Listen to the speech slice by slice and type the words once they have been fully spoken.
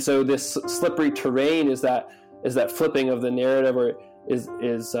So this slippery terrain is that flipping of the narrative, or is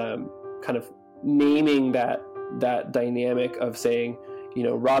kind of naming that dynamic of saying,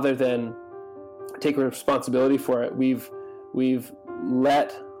 rather than take responsibility for it, we've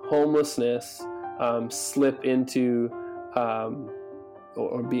let homelessness slip into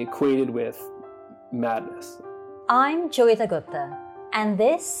or be equated with madness. I'm Joita Gupta, and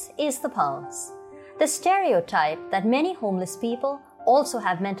this is The Pulse. The stereotype that many homeless people also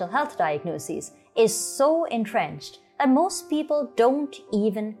have mental health diagnoses is so entrenched that most people don't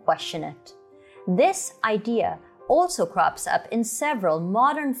even question it. This idea also crops up in several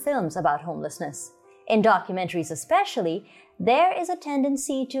modern films about homelessness. In documentaries especially, there is a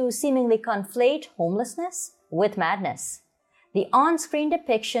tendency to seemingly conflate homelessness with madness. The on-screen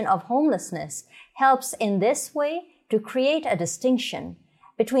depiction of homelessness helps in this way to create a distinction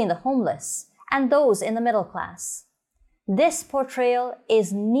between the homeless and those in the middle class. This portrayal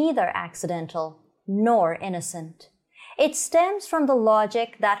is neither accidental nor innocent. It stems from the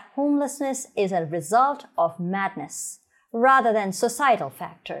logic that homelessness is a result of madness rather than societal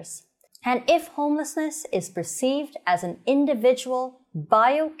factors. And if homelessness is perceived as an individual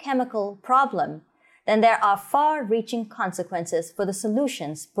biochemical problem, then there are far-reaching consequences for the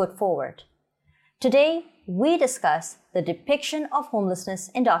solutions put forward. Today, we discuss the depiction of homelessness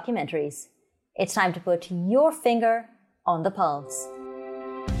in documentaries. It's time to put your finger on the pulse.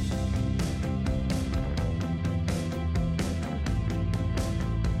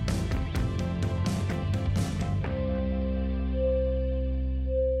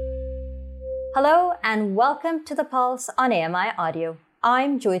 Hello and welcome to The Pulse on AMI Audio.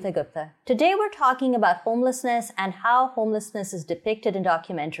 I'm Joita Gupta. Today we're talking about homelessness and how homelessness is depicted in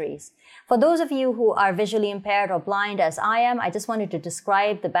documentaries. For those of you who are visually impaired or blind as I am, I just wanted to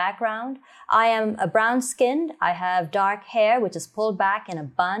describe the background. I am brown-skinned. I have dark hair, which is pulled back in a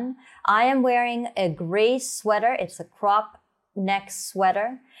bun. I am wearing a gray sweater. It's a crop neck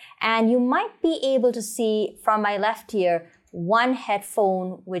sweater. And you might be able to see from my left ear one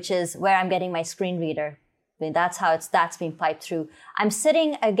headphone, which is where I'm getting my screen reader. I mean, that's being piped through. I'm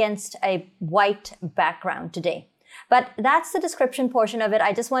sitting against a white background today. But that's the description portion of it.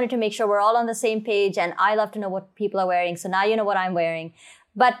 I just wanted to make sure we're all on the same page, and I love to know what people are wearing, so now you know what I'm wearing.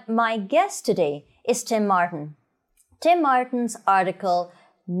 But my guest today is Tim Martin. Tim Martin's article,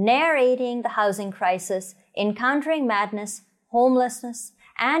 Narrating the Housing Crisis, Encountering Madness, Homelessness,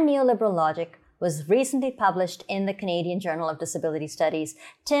 and Neoliberal Logic, was recently published in the Canadian Journal of Disability Studies.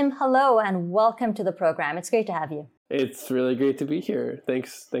 Tim, hello and welcome to the program. It's great to have you. It's really great to be here.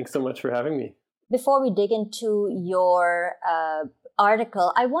 Thanks so much for having me. Before we dig into your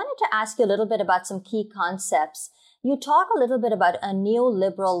article, I wanted to ask you a little bit about some key concepts. You talk a little bit about a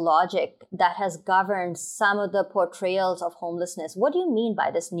neoliberal logic that has governed some of the portrayals of homelessness. What do you mean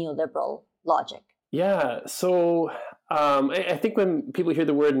by this neoliberal logic? Yeah, so I think when people hear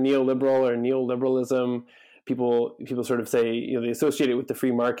the word neoliberal or neoliberalism, people sort of say, they associate it with the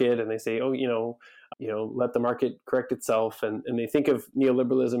free market, and they say, let the market correct itself, and they think of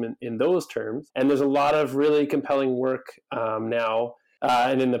neoliberalism in those terms. And there's a lot of really compelling work now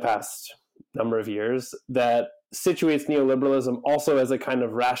and in the past number of years that situates neoliberalism also as a kind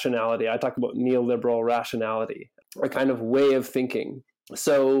of rationality. I talk about neoliberal rationality, a kind of way of thinking.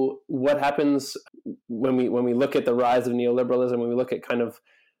 So what happens when we look at the rise of neoliberalism, when we look at kind of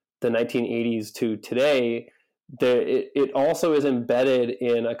the 1980s to today, it also is embedded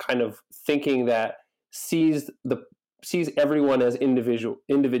in a kind of thinking that sees everyone as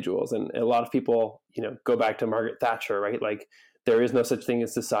individuals. And a lot of people, go back to Margaret Thatcher, right? Like, there is no such thing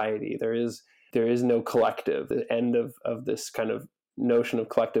as society. There is no collective, the end of this kind of notion of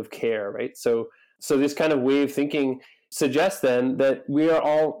collective care, right? So this kind of way of thinking suggests then that we are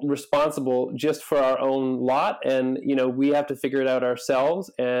all responsible just for our own lot, and we have to figure it out ourselves.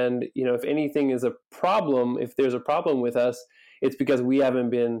 And if anything is a problem, if there's a problem with us, it's because we haven't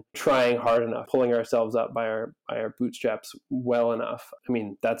been trying hard enough, pulling ourselves up by our bootstraps well enough. I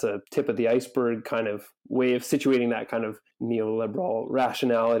mean, that's a tip of the iceberg kind of way of situating that kind of neoliberal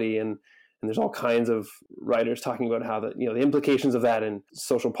rationality. And there's all kinds of writers talking about how the implications of that in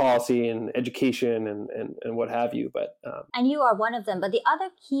social policy and education and what have you. But and you are one of them. But the other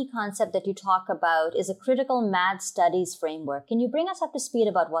key concept that you talk about is a critical mad studies framework. Can you bring us up to speed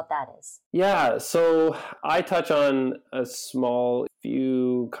about what that is? Yeah, so I touch on a small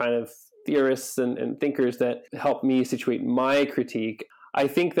few kind of theorists and thinkers that help me situate my critique. I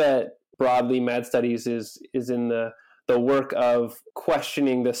think that broadly, mad studies is in the work of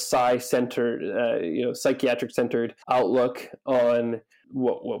questioning the psi-centered, psychiatric-centered outlook on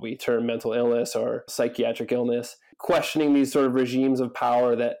what we term mental illness or psychiatric illness, questioning these sort of regimes of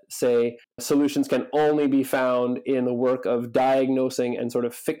power that say solutions can only be found in the work of diagnosing and sort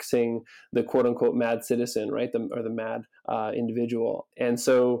of fixing the quote unquote mad citizen, right? Or the mad individual. And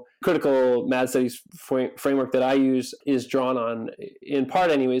so critical mad studies framework that I use is drawn on, in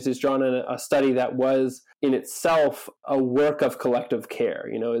part anyways, is drawn on a study that was in itself a work of collective care.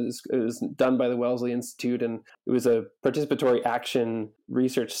 It was done by the Wellesley Institute, and it was a participatory action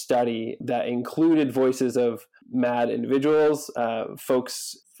research study that included voices of mad individuals,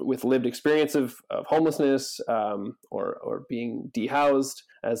 folks with lived experience of homelessness, or being dehoused,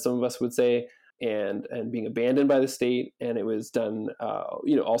 as some of us would say, and being abandoned by the state. And it was done,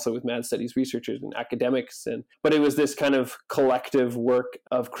 also with mad studies researchers and academics. But it was this kind of collective work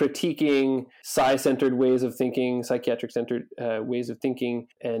of critiquing psi-centered ways of thinking, psychiatric-centered ways of thinking,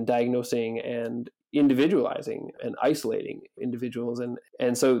 and diagnosing and individualizing and isolating individuals.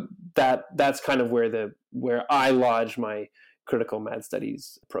 And so that's kind of where I lodge my critical mad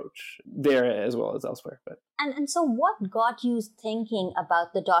studies approach there as well as elsewhere. And so what got you thinking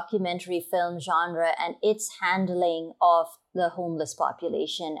about the documentary film genre and its handling of the homeless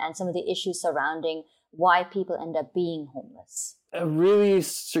population and some of the issues surrounding why people end up being homeless? A really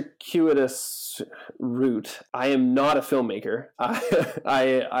circuitous route. I am not a filmmaker.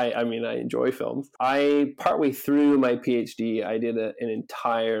 I mean, I enjoy films. Partway through my PhD, I did an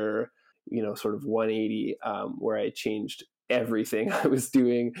entire, sort of 180, where I changed everything I was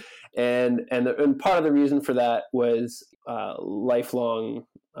doing, and part of the reason for that was lifelong,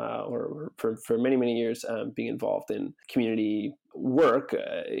 or for many years, being involved in community work,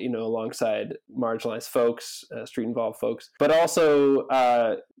 alongside marginalized folks, street involved folks, but also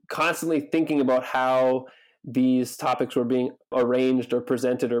constantly thinking about how these topics were being arranged or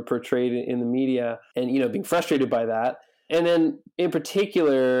presented or portrayed in the media, and being frustrated by that. And then in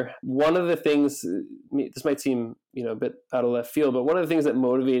particular, one of the things, this might seem, a bit out of left field, but one of the things that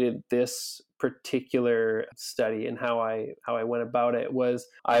motivated this particular study and how I went about it was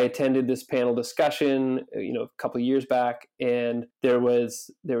I attended this panel discussion, a couple of years back, and there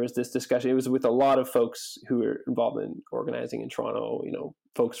was this discussion. It was with a lot of folks who were involved in organizing in Toronto,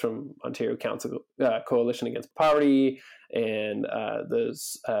 folks from Ontario Council Coalition Against Poverty, and the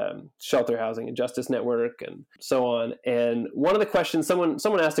Shelter Housing and Justice Network, and so on. And one of the questions, someone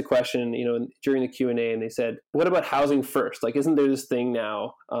asked a question, during the Q&A, and they said, "What about housing first? Like, isn't there this thing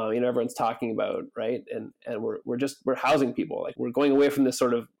now, everyone's talking about, right? And we're housing people. Like, we're going away from this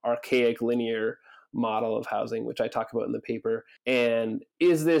sort of archaic linear model of housing, which I talk about in the paper. And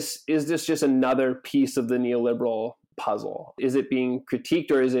is this just another piece of the neoliberal puzzle? Is it being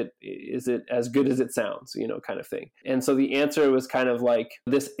critiqued, or is it as good as it sounds, kind of thing?" And so the answer was kind of like,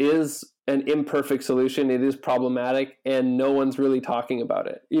 this is an imperfect solution. It is problematic, and no one's really talking about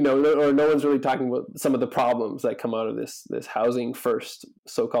it, or no one's really talking about some of the problems that come out of this housing first,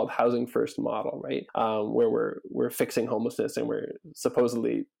 so-called housing first model, right? Where we're fixing homelessness and we're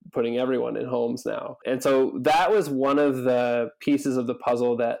supposedly putting everyone in homes now. And so that was one of the pieces of the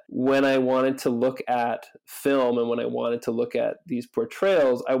puzzle that when I wanted to look at film and when I wanted to look at these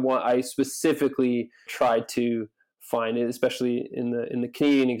portrayals, I specifically tried to find it, especially in the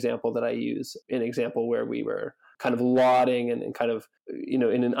Canadian example that I use, an example where we were kind of lauding and kind of, in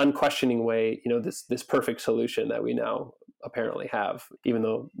an unquestioning way, this perfect solution that we now apparently have, even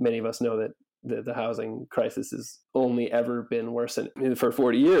though many of us know that the housing crisis has only ever been worse for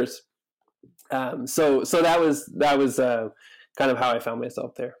 40 years. So that was kind of how I found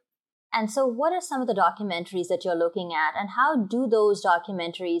myself there. And so what are some of the documentaries that you're looking at, and how do those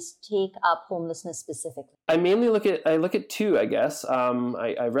documentaries take up homelessness specifically? I mainly look at two, I guess.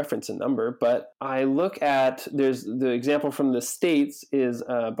 I reference a number, but I look at, there's the example from the States is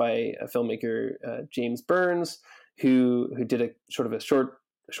by a filmmaker, James Burns, who did a sort of a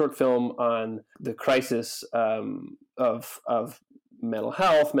short film on the crisis of mental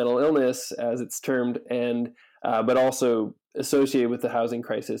health, mental illness, as it's termed, and but also associated with the housing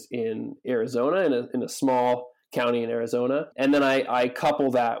crisis in Arizona, in a small county in Arizona. And then I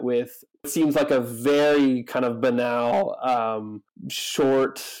couple that with what seems like a very kind of banal,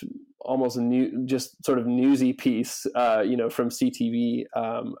 short, almost just sort of newsy piece, from CTV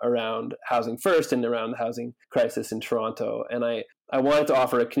around housing first and around the housing crisis in Toronto. And I wanted to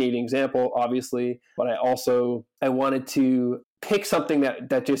offer a Canadian example, obviously, but I wanted to pick something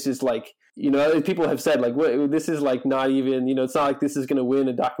that just is like, people have said, like, this is like not even, it's not like this is going to win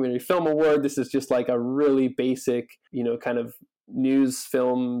a documentary film award. This is just like a really basic, kind of news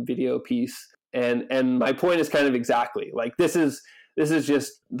film video piece. And my point is kind of exactly like, this is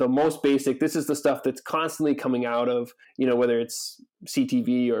just the most basic. This is the stuff that's constantly coming out of, whether it's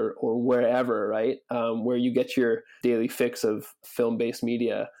CTV or wherever, right, where you get your daily fix of film-based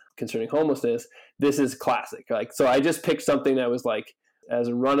media concerning homelessness, this is classic. Like, so I just picked something that was like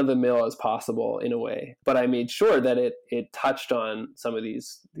as run-of-the-mill as possible in a way, but I made sure that it touched on some of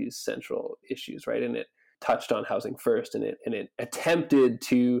these central issues, right? And it touched on housing first, and it attempted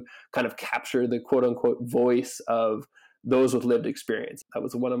to kind of capture the quote unquote voice of those with lived experience. That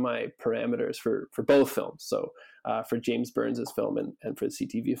was one of my parameters for both films. So for James Burns's film and for the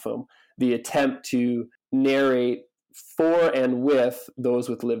CTV film, the attempt to narrate for and with those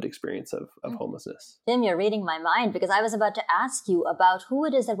with lived experience of homelessness. Tim, you're reading my mind, because I was about to ask you about who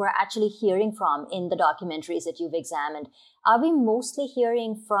it is that we're actually hearing from in the documentaries that you've examined. Are we mostly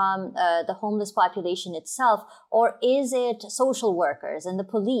hearing from the homeless population itself, or is it social workers and the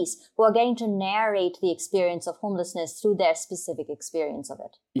police who are getting to narrate the experience of homelessness through their specific experience of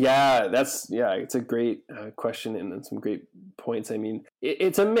it? Yeah, it's a great question and some great points. I mean,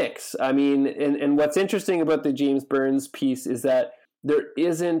 it's a mix. I mean, and what's interesting about the James Burns piece is that there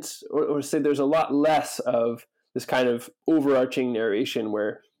isn't, or say there's a lot less of this kind of overarching narration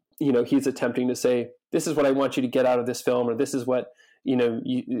where, he's attempting to say, this is what I want you to get out of this film, or this is what,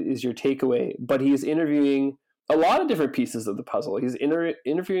 is your takeaway. But he's interviewing a lot of different pieces of the puzzle. He's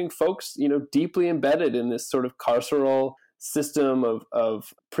interviewing folks, deeply embedded in this sort of carceral system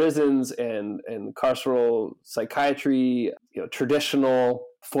of prisons and carceral psychiatry, traditional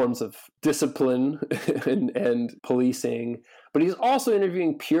forms of discipline and policing. But he's also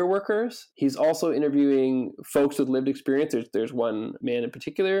interviewing peer workers. He's also interviewing folks with lived experience. There's one man in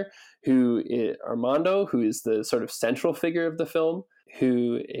particular, Armando, who is the sort of central figure of the film,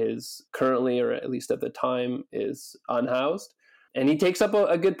 who is currently, or at least at the time, is unhoused. And he takes up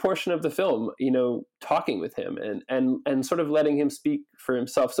a good portion of the film, talking with him and sort of letting him speak for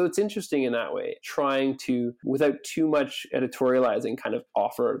himself. So it's interesting in that way, trying to, without too much editorializing, kind of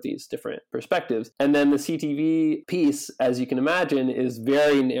offer these different perspectives. And then the CTV piece, as you can imagine, is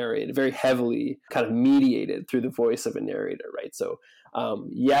very narrated, very heavily kind of mediated through the voice of a narrator, right? So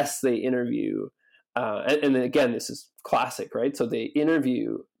yes, they interview, and again, this is classic, right? So they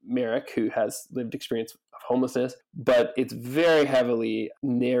interview Merrick, who has lived experience of homelessness, but it's very heavily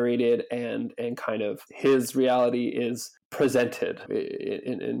narrated and kind of his reality is presented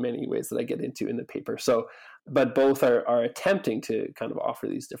in many ways that I get into in the paper. So, but both are attempting to kind of offer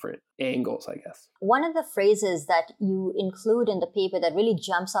these different angles, I guess. One of the phrases that you include in the paper that really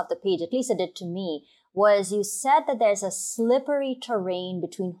jumps off the page, at least it did to me, was you said that there's a slippery terrain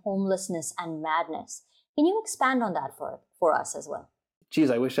between homelessness and madness. Can you expand on that for us as well? Geez,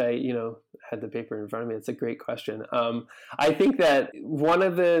 I wish I, had the paper in front of me. It's a great question. I think that one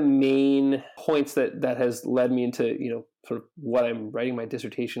of the main points that has led me into, sort of what I'm writing my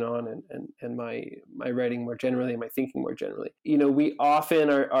dissertation on and my writing more generally and my thinking more generally, we often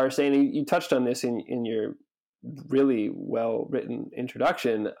are saying, you touched on this in your really well-written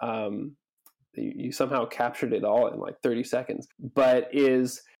introduction, you somehow captured it all in like 30 seconds, but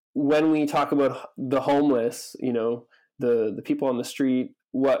is when we talk about the homeless, the people on the street,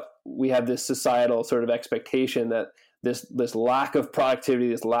 what we have this societal sort of expectation that this lack of productivity,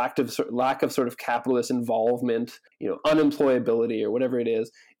 this lack of sort of capitalist involvement, unemployability or whatever it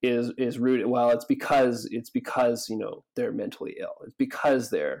is rooted. Well, it's because they're mentally ill. It's because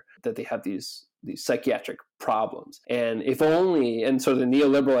they have these psychiatric problems. And if only, and so the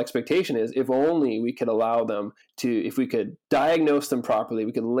neoliberal expectation is, if only we could allow them to, if we could diagnose them properly,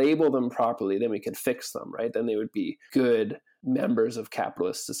 we could label them properly, then we could fix them, right? Then they would be good members of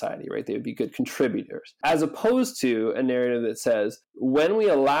capitalist society, right? They would be good contributors. As opposed to a narrative that says, when we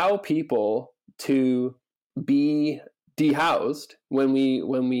allow people to be dehoused, when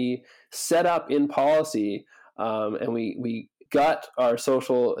we set up in policy and we gut our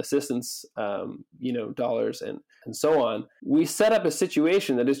social assistance, dollars and so on, we set up a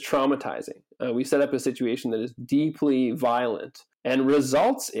situation that is traumatizing. We set up a situation that is deeply violent and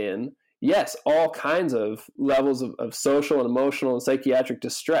results in, yes, all kinds of levels of social and emotional and psychiatric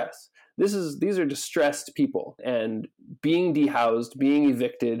distress. These are distressed people, and being dehoused, being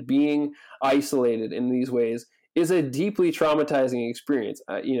evicted, being isolated in these ways is a deeply traumatizing experience,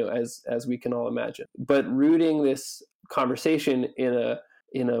 as we can all imagine. But rooting this conversation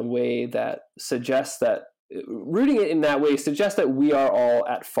in a way that suggests that, rooting it in that way suggests that we are all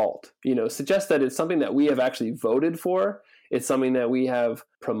at fault, suggests that it's something that we have actually voted for. It's something that we have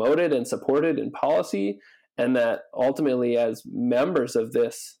promoted and supported in policy, and that ultimately as members of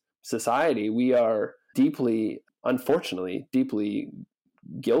this society, we are unfortunately, deeply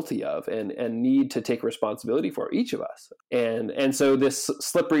guilty of and need to take responsibility for, each of us. And so this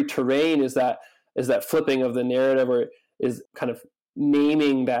slippery terrain is that flipping of the narrative, or is kind of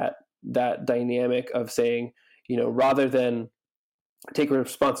naming that dynamic of saying, rather than take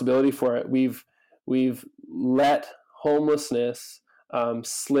responsibility for it, we've let homelessness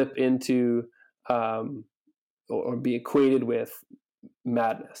slip into or be equated with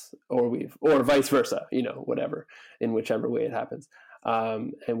madness, or vice versa, whatever, in whichever way it happens,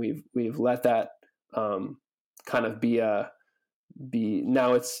 and we've let that kind of be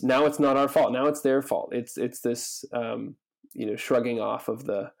now it's not our fault, now it's their fault. It's this shrugging off of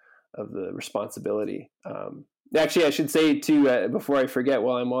the responsibility. Actually, I should say too, before I forget,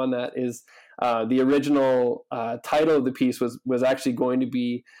 while I'm on that, is the original title of the piece was actually going to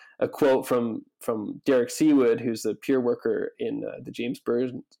be a quote from Derek Seawood, who's the peer worker in the James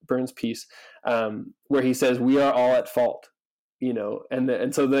Burns piece, where he says, "We are all at fault,"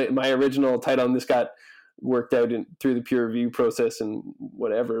 and so my original title, and this got worked out through the peer review process and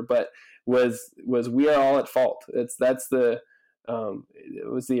whatever, but was "We are all at fault." It was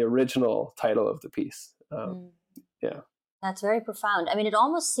the original title of the piece. Yeah. That's very profound. I mean, it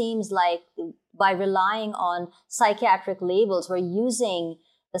almost seems like by relying on psychiatric labels, we're using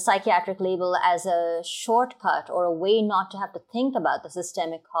the psychiatric label as a shortcut or a way not to have to think about the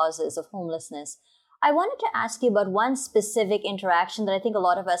systemic causes of homelessness. I wanted to ask you about one specific interaction that I think a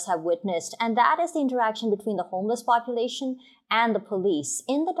lot of us have witnessed, and that is the interaction between the homeless population and the police.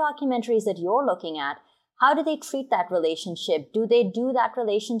 In the documentaries that you're looking at, how do they treat that relationship? Do they do that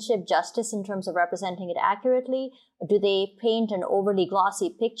relationship justice in terms of representing it accurately? Do they paint an overly glossy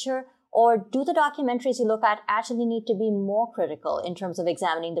picture? Or do the documentaries you look at actually need to be more critical in terms of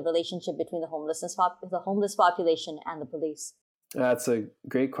examining the relationship between the homeless population and the police? That's a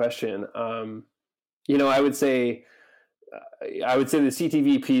great question. I would say the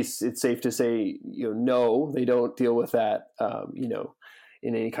CTV piece, it's safe to say, no, they don't deal with that,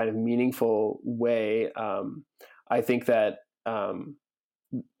 in any kind of meaningful way. I think that, and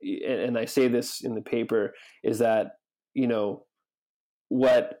I say this in the paper, is that,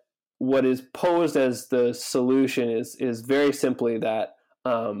 what is posed as the solution is very simply that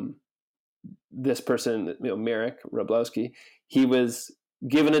this person, Marek Wroblewski, he was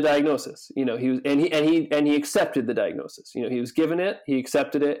given a diagnosis. He was, and he accepted the diagnosis. He was given it, he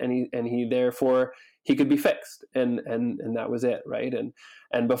accepted it, and he therefore he could be fixed, and that was it, right?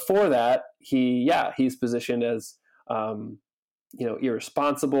 And before that, he's positioned as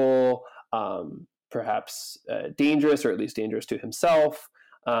irresponsible, perhaps dangerous, or at least dangerous to himself.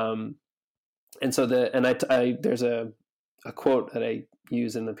 And so there's a quote that I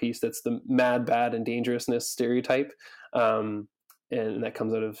use in the piece that's the mad, bad, and dangerousness stereotype, and that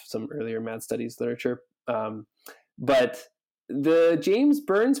comes out of some earlier mad studies literature. But the James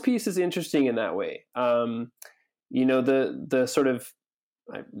Burns piece is interesting in that way. The sort of,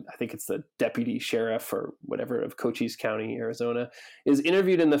 I think it's the deputy sheriff or whatever of Cochise County, Arizona, is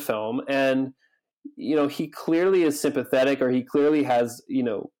interviewed in the film, and he clearly is sympathetic, or he clearly has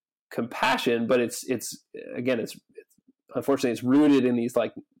compassion, but it's unfortunately it's rooted in these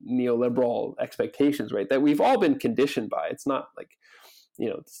like neoliberal expectations, right, that we've all been conditioned by. It's not like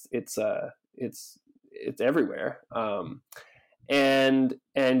it's everywhere, and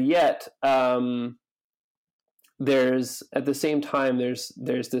yet there's at the same time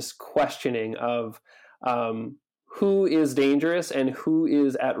there's this questioning of who is dangerous and who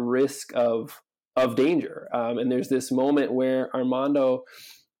is at risk of danger, and there's this moment where Armando,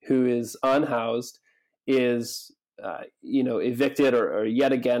 who is unhoused, is evicted or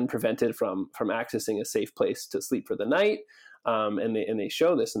yet again prevented from accessing a safe place to sleep for the night, and they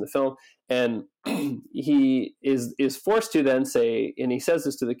show this in the film, and he is forced to then say, and he says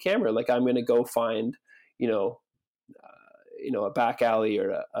this to the camera, like, I'm going to go find a back alley,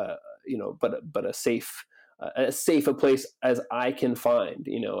 or but a safe a place as I can find,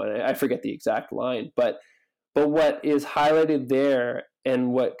 and I forget the exact line, but what is highlighted there,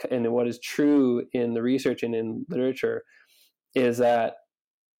 and what is true in the research and in literature, is that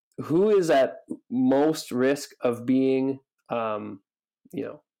who is at most risk of being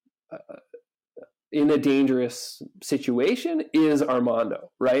in a dangerous situation is Armando,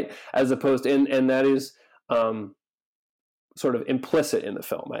 right? As opposed to, and that is sort of implicit in the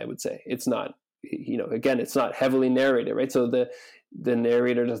film, I would say. It's not, again, it's not heavily narrated, right? So the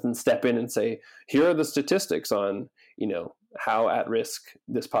narrator doesn't step in and say, here are the statistics on, how at risk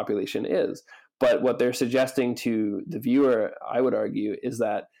this population is. But what they're suggesting to the viewer, I would argue, is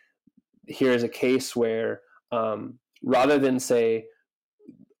that here's a case where rather than say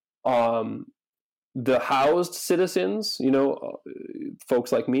the housed citizens,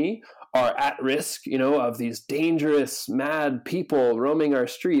 folks like me, are at risk, of these dangerous, mad people roaming our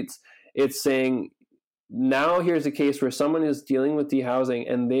streets, it's saying now here's a case where someone is dealing with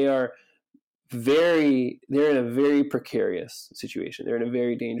dehousing and they're in a very precarious situation. They're in a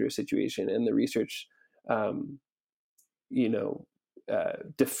very dangerous situation. And the research,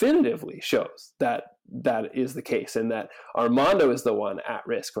 definitively shows that is the case, and that Armando is the one at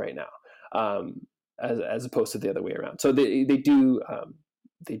risk right now, as opposed to the other way around. So they do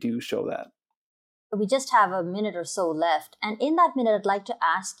show that. We just have a minute or so left. And in that minute, I'd like to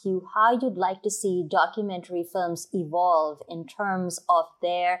ask you how you'd like to see documentary films evolve in terms of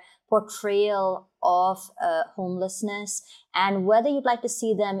their portrayal of homelessness, and whether you'd like to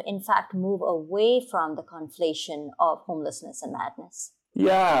see them, in fact, move away from the conflation of homelessness and madness.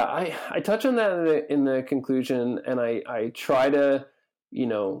 Yeah, I touch on that in the conclusion, and I try to,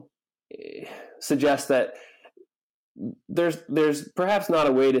 suggest that there's perhaps not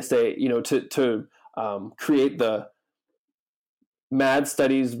a way to say, to create the Mad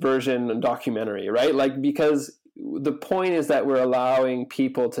Studies version documentary, right? Like, because the point is that we're allowing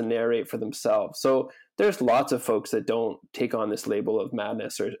people to narrate for themselves. So there's lots of folks that don't take on this label of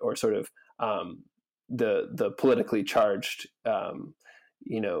madness or sort of the politically charged,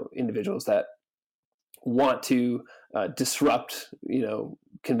 individuals that want to disrupt,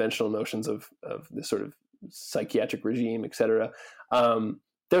 conventional notions of this sort of psychiatric regime, et cetera.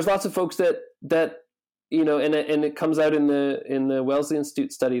 There's lots of folks that and it comes out in the Wellesley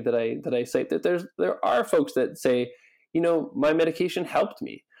Institute study that I cite, that there are folks that say, my medication helped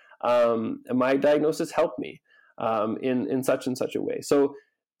me, and my diagnosis helped me in such and such a way. So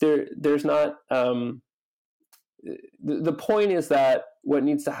there's not. The point is that what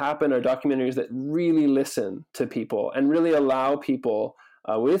needs to happen are documentaries that really listen to people and really allow people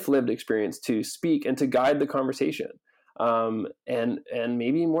with lived experience to speak and to guide the conversation. And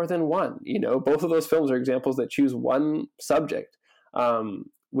maybe more than one, both of those films are examples that choose one subject,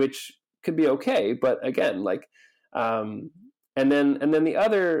 which could be okay. But again, like, and then the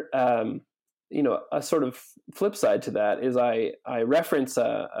other, a sort of flip side to that is I reference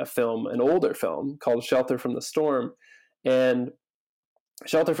a film, an older film called Shelter from the Storm. And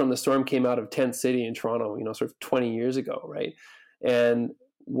Shelter from the Storm came out of Tent City in Toronto, sort of 20 years ago. Right. And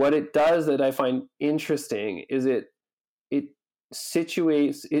what it does that I find interesting is it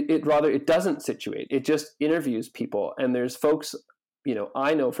situates, it doesn't situate, it just interviews people. And there's folks,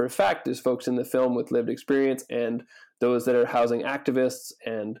 I know for a fact there's folks in the film with lived experience and those that are housing activists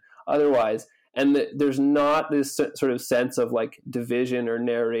and otherwise. And there's not this sort of sense of like division or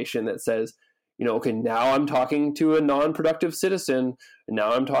narration that says, okay, now I'm talking to a non-productive citizen, and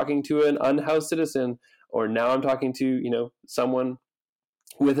now I'm talking to an unhoused citizen, or now I'm talking to, someone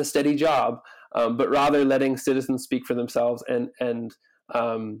with a steady job. But rather letting citizens speak for themselves and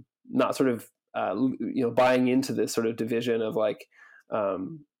not sort of buying into this sort of division of like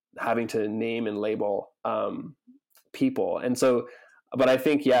having to name and label people. And so, but I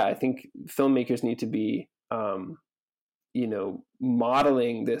think filmmakers need to be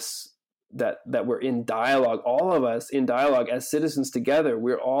modeling this, that we're in dialogue, all of us in dialogue as citizens together.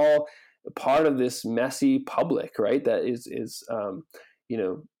 We're all part of this messy public, right? That is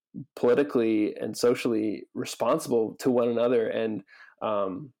politically and socially responsible to one another and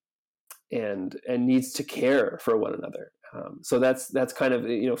needs to care for one another. So that's kind of,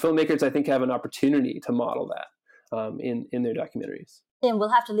 filmmakers, I think, have an opportunity to model that in their documentaries. Tim, we'll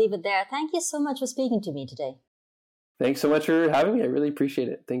have to leave it there. Thank you so much for speaking to me today. Thanks so much for having me. I really appreciate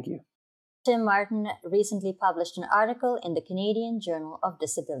it. Thank you. Tim Martin recently published an article in the Canadian Journal of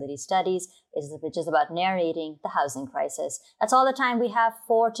Disability Studies, which is about narrating the housing crisis. That's all the time we have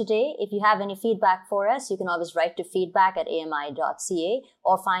for today. If you have any feedback for us, you can always write to feedback@ami.ca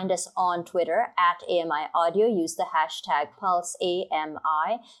or find us on Twitter @AMI Audio. Use the hashtag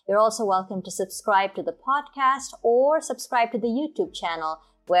PulseAMI. You're also welcome to subscribe to the podcast or subscribe to the YouTube channel,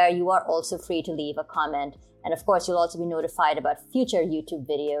 where you are also free to leave a comment. And of course, you'll also be notified about future YouTube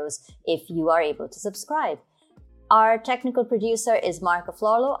videos if you are able to subscribe. Our technical producer is Marco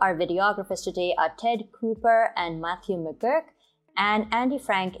Florlo. Our videographers today are Ted Cooper and Matthew McGurk. And Andy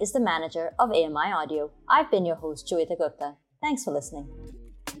Frank is the manager of AMI Audio. I've been your host, Joeita Gupta. Thanks for listening.